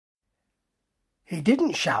He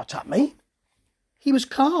didn't shout at me. He was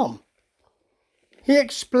calm. He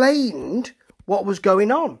explained what was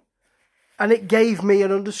going on, and it gave me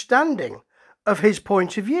an understanding of his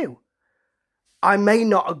point of view. I may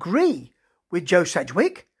not agree with Joe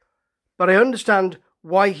Sedgwick, but I understand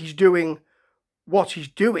why he's doing what he's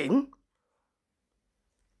doing.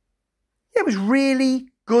 It was really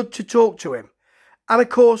good to talk to him. And of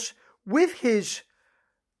course, with his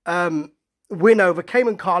win over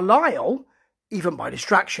Cayman Carlisle, even by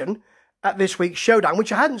distraction, at this week's Showdown,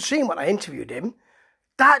 which I hadn't seen when I interviewed him,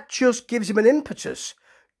 that just gives him an impetus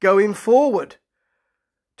going forward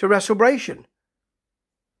to WrestleBration.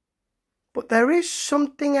 But there is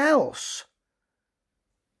something else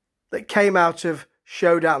that came out of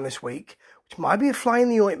Showdown this week, which might be a fly in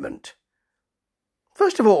the ointment.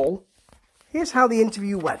 First of all, here's how the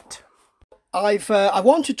interview went. I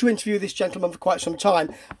wanted to interview this gentleman for quite some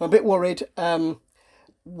time. I'm a bit worried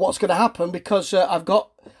what's going to happen because I've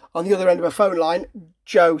got on the other end of a phone line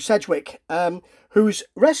Joe Sedgwick, whose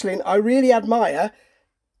wrestling I really admire.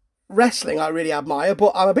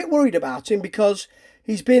 But I'm a bit worried about him because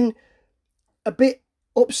he's been a bit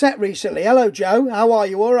upset recently. Hello, Joe. How are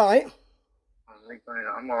you? All right?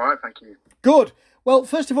 I'm all right, thank you. Good. Well,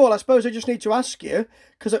 first of all, I suppose I just need to ask you,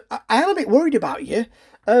 because I am a bit worried about you.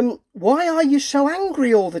 Why are you so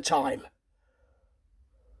angry all the time?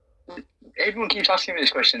 Everyone keeps asking me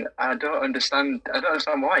this question. I don't understand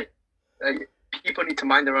why. People need to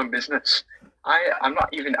mind their own business. I'm not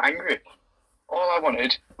even angry. All I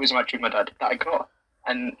wanted was a match with my dad that I got.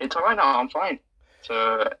 And it's all right now, I'm fine.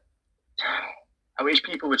 So I wish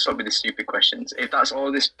people would stop with the stupid questions. If that's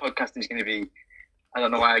all this podcast is going to be, I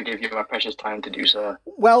don't know why I gave you my precious time to do so.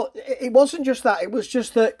 Well, it wasn't just that. It was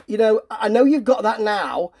just that, I know you've got that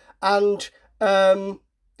now, and the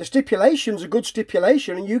stipulation's a good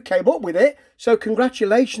stipulation, and you came up with it. So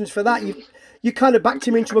congratulations for that. You kind of backed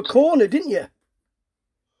him into a corner, didn't you?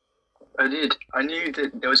 I did. I knew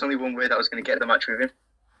that there was only one way that I was going to get the match with him,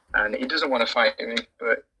 and he doesn't want to fight me,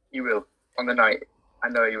 but he will on the night. I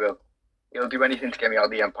know he will. He'll do anything to get me out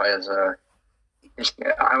of the Empire. So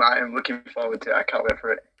I'm looking forward to it. I can't wait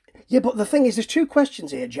for it. Yeah, but the thing is, there's two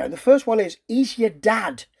questions here, Joe. The first one is, he's your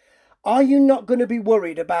dad. Are you not going to be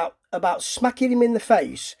worried about smacking him in the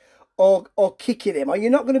face or kicking him? Are you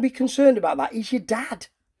not going to be concerned about that? He's your dad.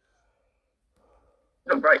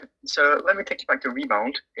 No, right. So let me take you back to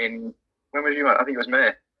Rebound when was Rebound? I think it was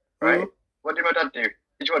May, right? Mm-hmm. What did my dad do?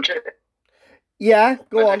 Did you watch it? Yeah,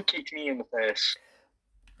 go on. My dad kicked me in the face.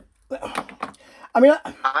 I mean,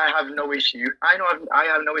 I have no issue. I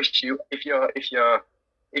have no issue if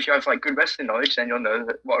you have like good wrestling knowledge, then you'll know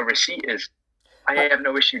what a receipt is. I have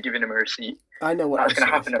no issue giving him a receipt. I know what that's going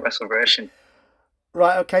to happen at WrestleVersion.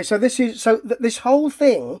 Right. Okay. So this whole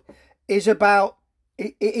thing is about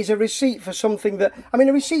it is a receipt for something that, I mean,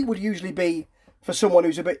 a receipt would usually be for someone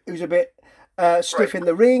who's a bit stiff right in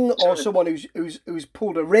the ring, or someone who's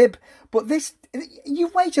pulled a rib. But this,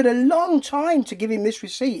 you've waited a long time to give him this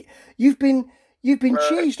receipt. You've been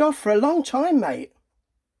cheesed off for a long time, mate.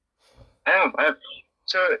 I have.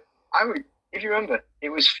 So if you remember, it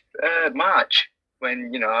was March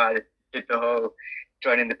when I did the whole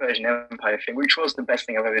joining the Persian Empire thing, which was the best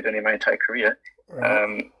thing I've ever done in my entire career.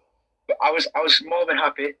 Right. But I was more than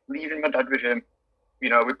happy leaving my dad with him. We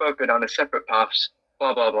both go down the separate paths.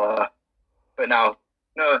 Blah blah blah. But now,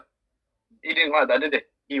 no, he didn't like that, did he?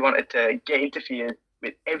 He wanted to get interfered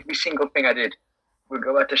with every single thing I did. We'd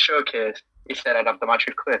go back to Showcase. He said I'd have the match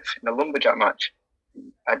with Cliff in the Lumberjack match.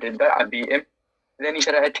 I did that. I beat him. And then he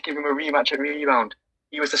said I had to give him a rematch at Rebound.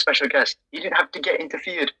 He was the special guest. He didn't have to get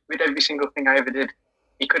interfered with every single thing I ever did.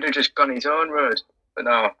 He could have just gone his own road. But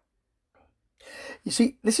no. You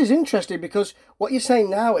see, this is interesting because what you're saying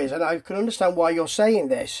now is, and I can understand why you're saying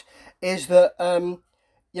this, is that,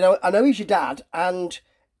 I know he's your dad, and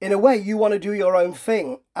in a way you want to do your own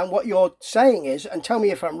thing. And what you're saying is, and tell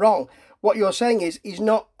me if I'm wrong, what you're saying is he's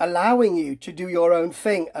not allowing you to do your own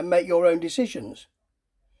thing and make your own decisions.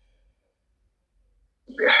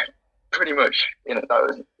 Yeah, pretty much. That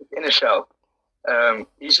was in a shell.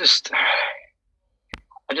 He's just,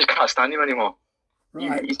 I just can't stand him anymore.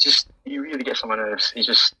 Right. He really gets on my nerves. He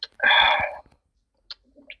just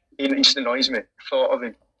annoys me. Thought of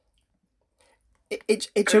him.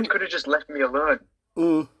 He could have just left me alone.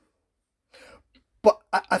 Mm. But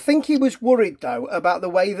I think he was worried, though, about the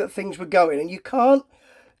way that things were going. And you can't,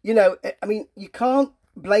 you can't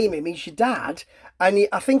blame him. He's your dad. And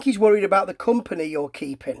I think he's worried about the company you're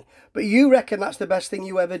keeping. But you reckon that's the best thing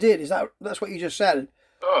you ever did. That's what you just said?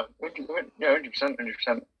 Oh,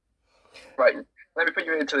 100%. Right, let me put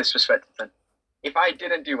you into this perspective then. If I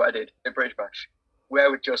didn't do what I did at Bridge Bash,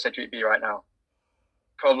 where would Joe Sedgwick be right now?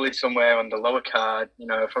 probably somewhere on the lower card.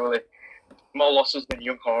 Probably more losses than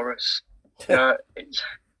young Horus. I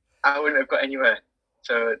wouldn't have got anywhere.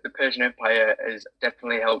 So the Persian Empire has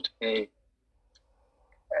definitely helped me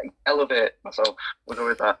elevate myself. We'll go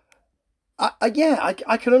with that.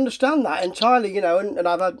 I can understand that entirely, and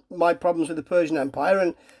I've had my problems with the Persian Empire,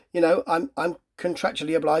 and I'm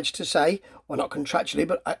contractually obliged to say, well, not contractually,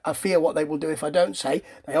 but I fear what they will do if I don't say.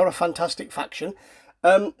 They are a fantastic faction.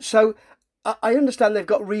 So I understand they've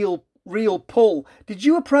got real pull. Did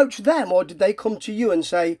you approach them, or did they come to you and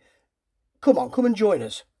say, come and join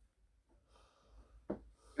us?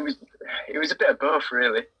 It was a bit of both,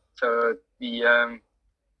 really. So the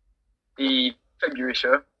February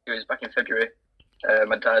show, it was back in February.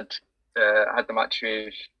 My dad had the match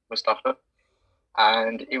with Mustafa,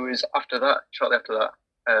 and it was shortly after that,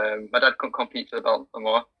 my dad couldn't compete for the belt no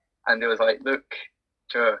more, and they was like, look,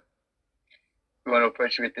 Joe, we want to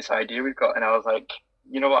approach you with this idea we've got. And I was like,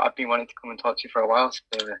 you know what, I've been wanting to come and talk to you for a while. So,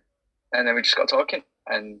 and then we just got talking,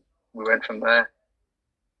 and we went from there.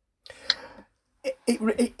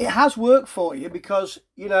 It has worked for you because,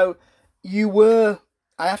 you were,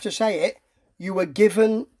 I have to say it, you were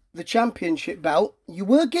given the championship belt. You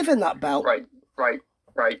were given that belt. Right.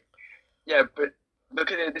 Yeah, but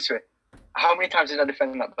look at it this way. How many times did I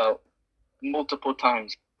defend that belt? Multiple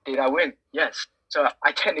times. Did I win? Yes. So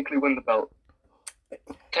I technically won the belt.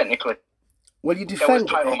 Technically. Well, you defended there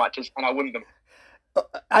was title matches and I won them.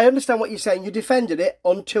 I understand what you're saying. You defended it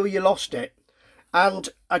until you lost it. And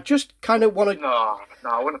I just kind of want to... No,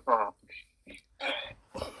 I wouldn't have thought.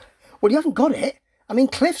 Well, you haven't got it. I mean,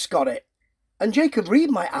 Cliff's got it. And Jacob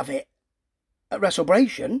Reed might have it at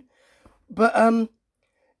WrestleBration. But,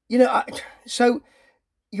 so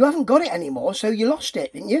you haven't got it anymore, so you lost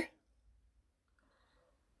it, didn't you?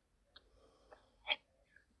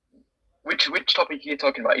 Which topic are you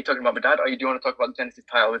talking about? Are you talking about my dad, or do you want to talk about the Genesis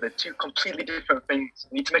title? They're two completely different things.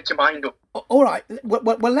 You need to make your mind up. All right.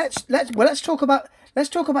 Well, let's talk about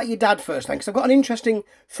your dad first, then, because I've got an interesting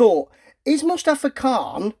thought. Is Mustafa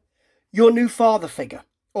Khan your new father figure,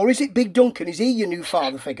 or is it Big Duncan? Is he your new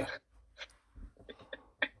father figure?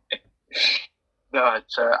 No, I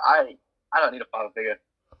don't need a father figure.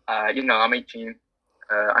 I'm 18.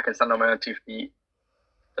 I can stand on my own 2 feet.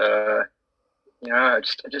 I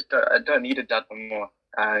don't need a dad anymore,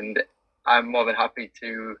 and I'm more than happy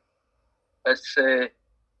to, let's say,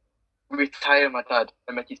 retire my dad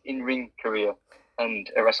and make his in-ring career and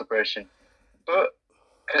a WrestleBration. But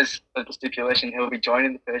because of the stipulation, he'll be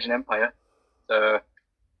joining the Persian Empire, so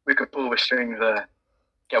we could pull the strings there,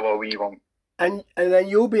 get what we want. And then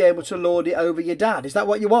you'll be able to lord it over your dad. Is that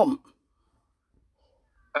what you want?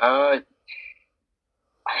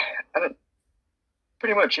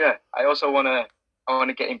 Pretty much, yeah. I also want to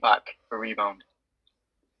get him back for Rebound.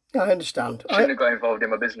 Yeah, I understand. Shouldn't have got involved in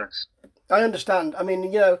my business. I understand. I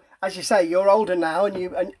mean, as you say, you're older now, and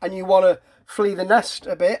you want to flee the nest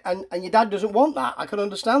a bit, and your dad doesn't want that. I can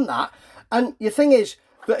understand that. And the thing is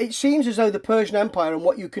that it seems as though the Persian Empire and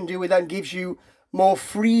what you can do with them gives you more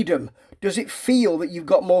freedom. Does it feel that you've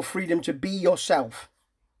got more freedom to be yourself?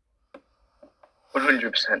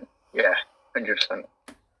 100%. Yeah, 100%.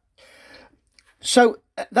 So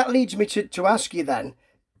that leads me to ask you then,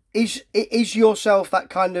 is yourself that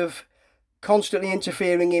kind of constantly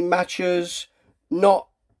interfering in matches, not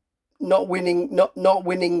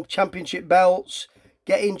winning championship belts,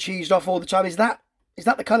 getting cheesed off all the time? Is that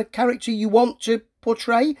the kind of character you want to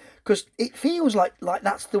portray? Because it feels like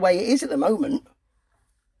that's the way it is at the moment.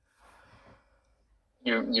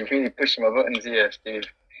 You're really pushing my buttons here, Steve.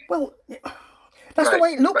 Well, that's the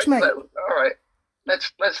way it looks, mate. All right.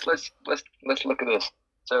 Let's look at this.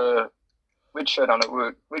 So, which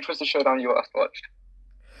was the showdown you last watched?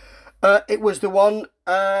 It was the one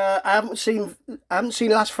I haven't seen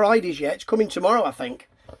last Friday's yet. It's coming tomorrow, I think.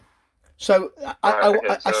 So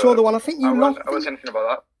I saw the one. I think you lost. I was thinking about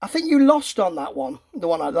that. I think you lost on that one. The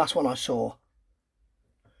last one I saw.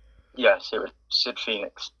 Yes, it was Sid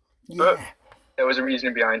Phoenix. Yeah. But there was a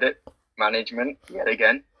reason behind it. Management, yet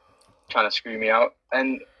again, trying to screw me out.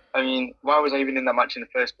 And I mean, why was I even in that match in the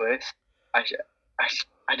first place? I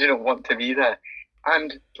didn't want to be there.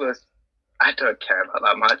 And plus, I don't care about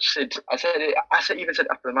that match. Sid, I even said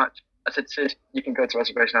after the match, I said, Sid, you can go to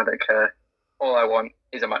WrestleMania, I don't care. All I want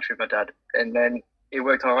is a match with my dad. And then it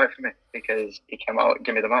worked all right for me because he came out and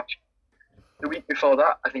gave me the match. The week before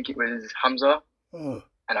that, I think it was Hamza, and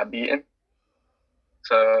I beat him.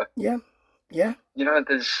 So yeah.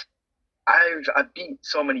 I've beat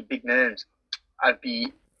so many big names. I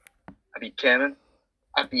beat Cayman.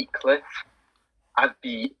 I beat Cliff. I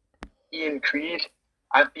beat Ian Creed.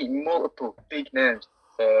 I beat multiple big names.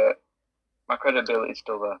 My my credibility is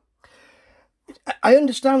still there. I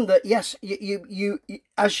understand that, yes, you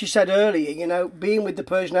as you said earlier, you know, being with the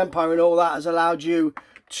Persian Empire and all that has allowed you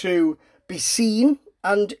to be seen,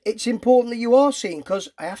 and it's important that you are seen, because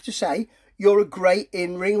I have to say, you're a great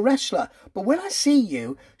in-ring wrestler. But when I see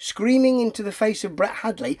you screaming into the face of Brett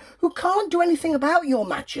Hadley, who can't do anything about your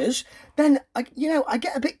matches, then, I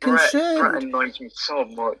get a bit concerned. Brett annoys me so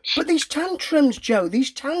much. But these tantrums, Joe,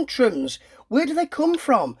 where do they come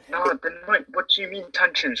from? No, they're not. What do you mean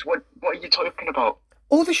tantrums? What are you talking about?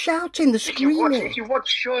 All the shouting, the screaming. If you watch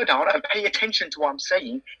Showdown and pay attention to what I'm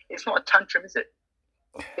saying, it's not a tantrum, is it?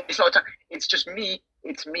 It's not. It's just me.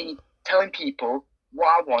 It's me telling people what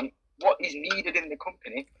I want, what is needed in the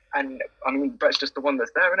company, and I mean, Brett's just the one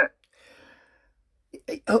that's there, isn't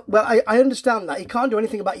it? Well, I understand that. He can't do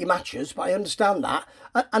anything about your matches, but I understand that.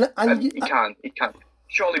 And he can't.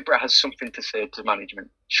 Surely Brett has something to say to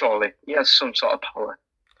management. Surely. He has some sort of power.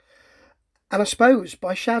 And I suppose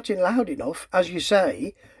by shouting loud enough, as you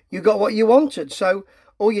say, you got what you wanted. So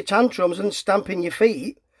all your tantrums and stamping your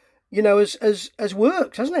feet, you know, has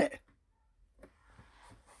worked, hasn't it?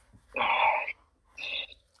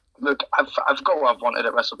 Look, I've got what I've wanted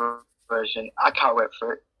at WrestleVersion. I can't wait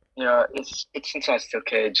for it. You know, it's inside steel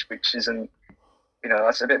cage, which isn't, you know,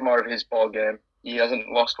 that's a bit more of his ball game. He hasn't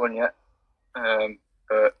lost one yet.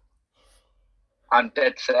 But I'm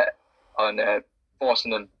dead set on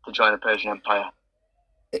forcing them to join the Persian Empire.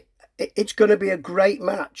 It's going to be a great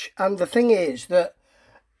match. And the thing is that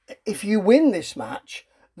if you win this match,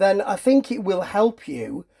 then I think it will help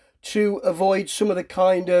you to avoid some of the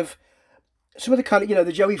kind of, you know,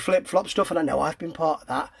 the Joey flip-flop stuff. And I know I've been part of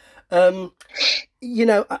that. You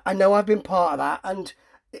know, I know I've been part of that. And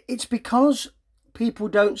it's because people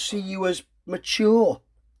don't see you as mature,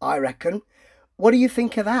 I reckon. What do you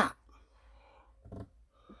think of that?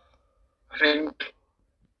 I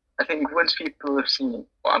think once people have seen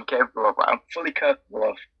what I'm capable of, what I'm fully capable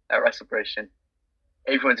of at WrestleVersion,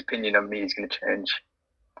 everyone's opinion of me is going to change.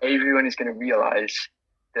 Everyone is going to realise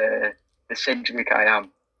the Cedric I am,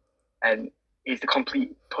 and he's the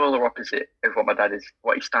complete polar opposite of what my dad is,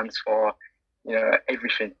 what he stands for, you know,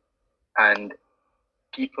 everything. And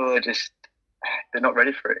people are just, they're not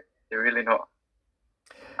ready for it. They're really not.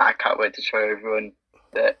 I can't wait to show everyone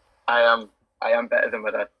that I am better than my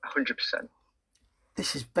dad, 100%.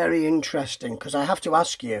 This is very interesting, because I have to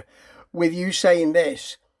ask you, with you saying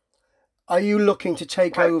this, are you looking to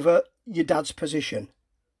take over your dad's position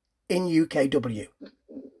in UKW?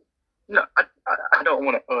 No, I don't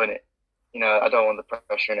want to own it. You know, I don't want the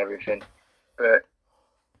pressure and everything. But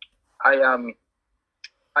I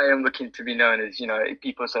am looking to be known as, you know, if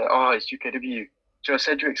people say, oh, it's UKW, Joe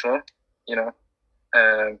Cedric's there, you know.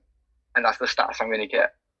 And that's the status I'm going to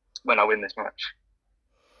get when I win this match.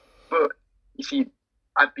 But, you see,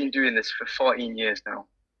 I've been doing this for 14 years now.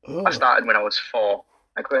 Oh. I started when I was 4.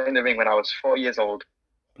 I got in the ring when I was 4 years old.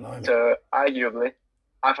 Blimey. So, arguably,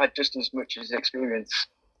 I've had just as much experience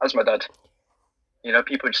as my dad. You know,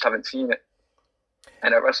 people just haven't seen it.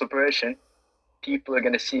 And at WrestleVersion, people are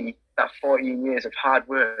going to see that 14 years of hard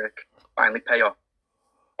work finally pay off.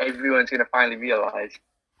 Everyone's going to finally realise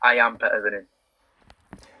I am better than him.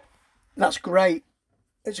 That's great.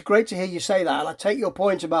 It's great to hear you say that, and I take your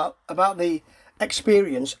point about the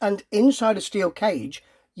experience. And inside a steel cage,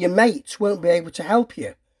 your mates won't be able to help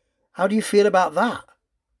you. How do you feel about that?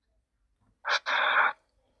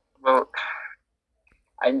 Well,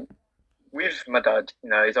 with my dad, you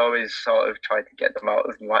know, he's always sort of tried to get them out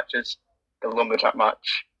of the matches. The lumberjack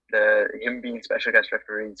match, him being special guest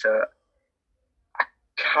referee. So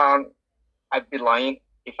I'd be lying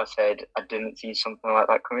if I said I didn't see something like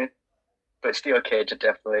that coming. But steel cage,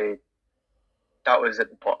 that was at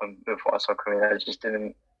the bottom of what I saw coming. I just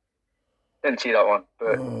didn't see that one.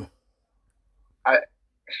 But I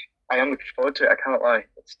am looking forward to it. I can't lie.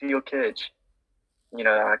 It's steel cage. You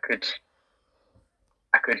know, I could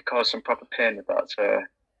cause some proper pain with that. So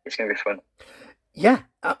it's going to be fun. Yeah,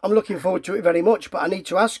 I'm looking forward to it very much. But I need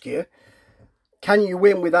to ask you, can you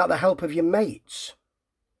win without the help of your mates?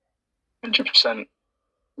 100%.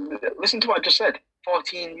 Listen to what I just said.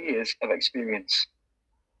 14 years of experience.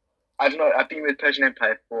 I've been with Persian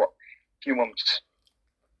Empire for a few months.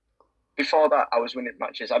 Before that, I was winning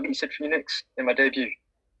matches. I beat Sid Phoenix in my debut.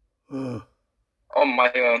 On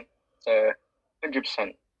my own. So,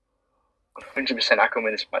 100%. 100% I can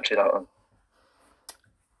win this match without them.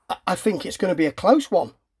 I think it's going to be a close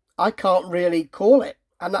one. I can't really call it.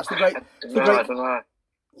 And that's the great... I don't know.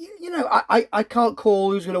 You know, I can't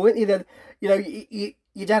call who's going to win. Either, you know,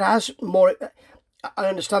 your dad has more... I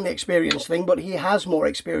understand the experience thing, but he has more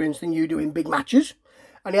experience than you do in big matches,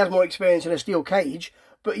 and he has more experience in a steel cage.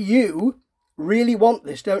 But you really want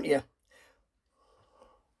this, don't you?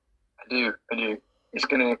 I do. It's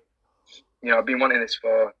gonna, I've been wanting this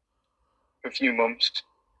for a few months,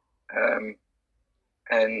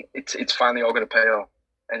 and it's finally all gonna pay off,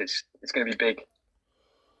 and it's gonna be big.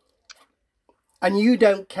 And you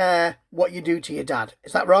don't care what you do to your dad,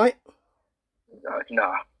 is that right?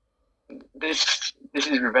 Nah, this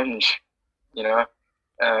is revenge,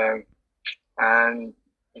 and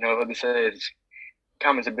what they say is,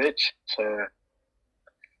 karma's a bitch. So,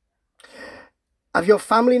 have your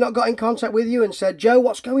family not got in contact with you and said, Joe,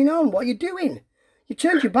 what's going on? What are you doing? You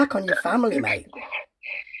turned your back on your family, mate.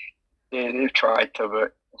 They've tried to,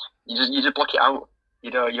 but you just block it out. You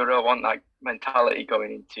don't want that mentality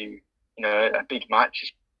going into a big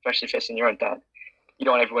match, especially facing your own dad. You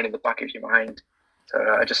don't want everyone in the back of your mind. So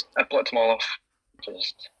I blocked them all off.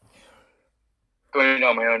 Just going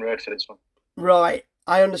down my own road for this one. Right.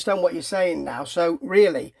 I understand what you're saying now. So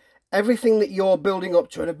really, everything that you're building up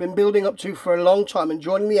to and have been building up to for a long time and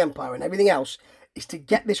joining the Empire and everything else is to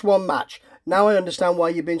get this one match. Now I understand why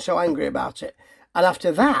you've been so angry about it. And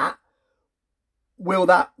after that, will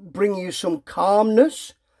that bring you some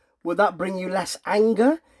calmness? Will that bring you less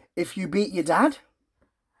anger if you beat your dad?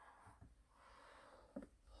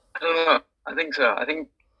 I don't know. I think so. I think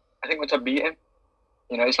once I beat him,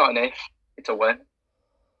 it's not an if, it's a when.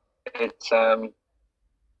 It's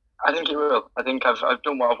I think it will. I think I've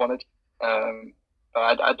done what I've wanted.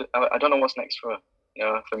 But I don't know what's next for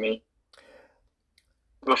me.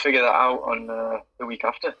 We'll figure that out on the week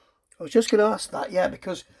after. I was just going to ask that, yeah,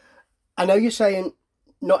 because I know you're saying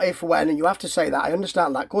not if or when, and you have to say that. I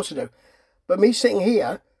understand that, of course I do. But me sitting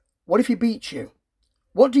here, what if he beats you?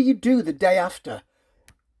 What do you do the day after?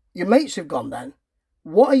 Your mates have gone then.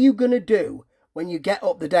 What are you going to do when you get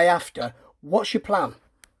up the day after? What's your plan?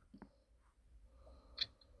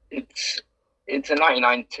 It's a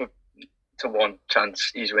 99 to 1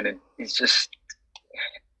 chance he's winning. He's just,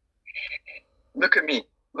 look at me.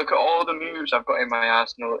 Look at all the moves I've got in my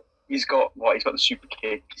arsenal. He's got what? He's got the super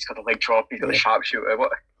kick. He's got the leg drop. He's got the sharpshooter.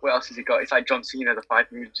 What else has he got? It's like John Cena, the 5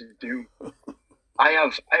 moves of doom. I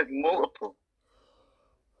have multiple.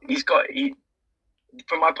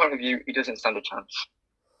 From my point of view, he doesn't stand a chance.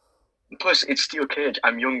 Plus, it's steel cage.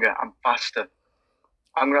 I'm younger. I'm faster.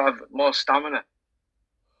 I'm gonna have more stamina.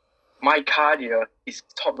 My cardio is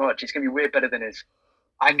top notch. It's gonna be way better than his.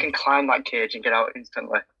 I can climb that cage and get out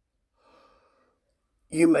instantly.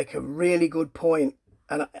 You make a really good point,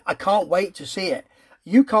 and I can't wait to see it.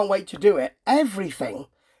 You can't wait to do it. Everything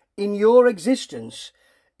in your existence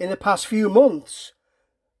in the past few months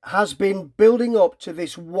has been building up to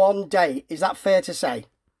this one day. Is that fair to say?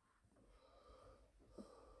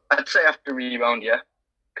 I'd say after Rebound, yeah.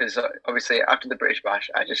 Because obviously after the British Bash,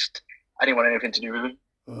 I didn't want anything to do with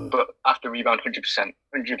him. But after Rebound, 100%,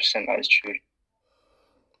 that is true.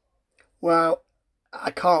 Well,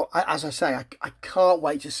 as I say, I can't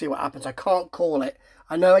wait to see what happens. I can't call it.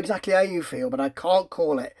 I know exactly how you feel, but I can't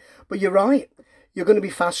call it. But you're right. You're going to be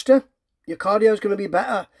faster. Your cardio is going to be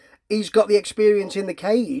better. He's got the experience in the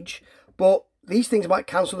cage, but these things might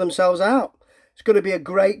cancel themselves out. It's going to be a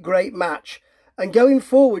great, great match. And going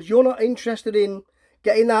forward, you're not interested in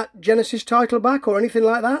getting that Genesis title back or anything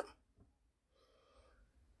like that?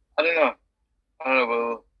 I don't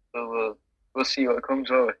know. We'll see what comes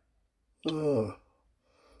over. Oh.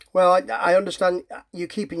 Well, I understand you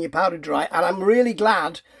keeping your powder dry, and I'm really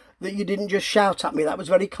glad that you didn't just shout at me. That was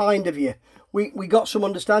very kind of you. We got some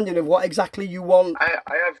understanding of what exactly you want.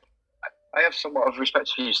 I have somewhat of respect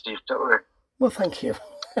for you, Steve. Don't worry. Well, thank you.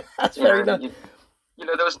 That's very nice. There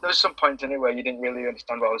was some point in it where you didn't really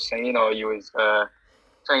understand what I was saying, or you was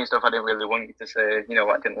saying stuff I didn't really want you to say.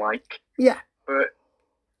 What I didn't like. Yeah. But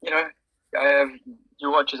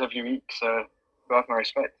you watch us every week, so you have my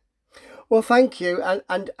respect. Well, thank you,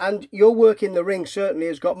 and your work in the ring certainly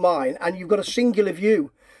has got mine, and you've got a singular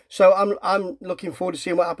view. So I'm looking forward to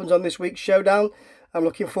seeing what happens on this week's showdown. I'm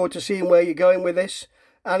looking forward to seeing where you're going with this,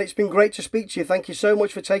 and it's been great to speak to you. Thank you so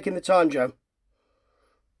much for taking the time, Joe.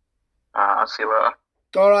 I'll see you later.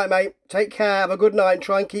 All right, mate. Take care. Have a good night and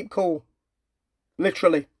try and keep cool.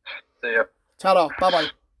 Literally. See ya. Ta-ra. Bye-bye.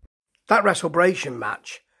 That WrestleBration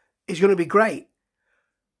match is going to be great.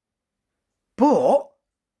 But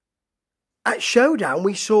at Showdown,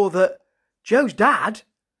 we saw that Joe's dad,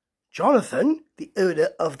 Jonathan, the owner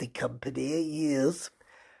of the company, yes,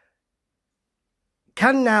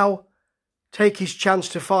 can now take his chance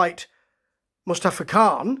to fight Mustafa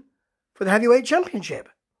Khan for the heavyweight championship.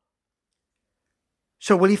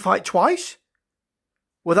 So will he fight twice?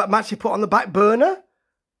 Will that match be put on the back burner?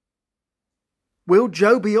 Will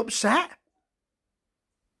Joe be upset?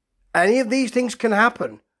 Any of these things can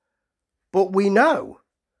happen. But we know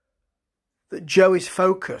that Joe is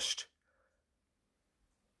focused.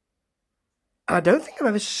 And I don't think I've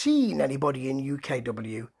ever seen anybody in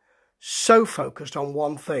UKW so focused on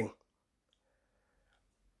one thing.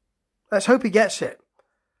 Let's hope he gets it,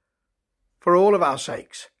 for all of our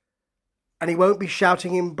sakes, and he won't be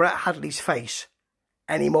shouting in Brett Hadley's face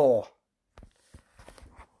anymore.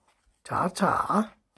 Ta-ta.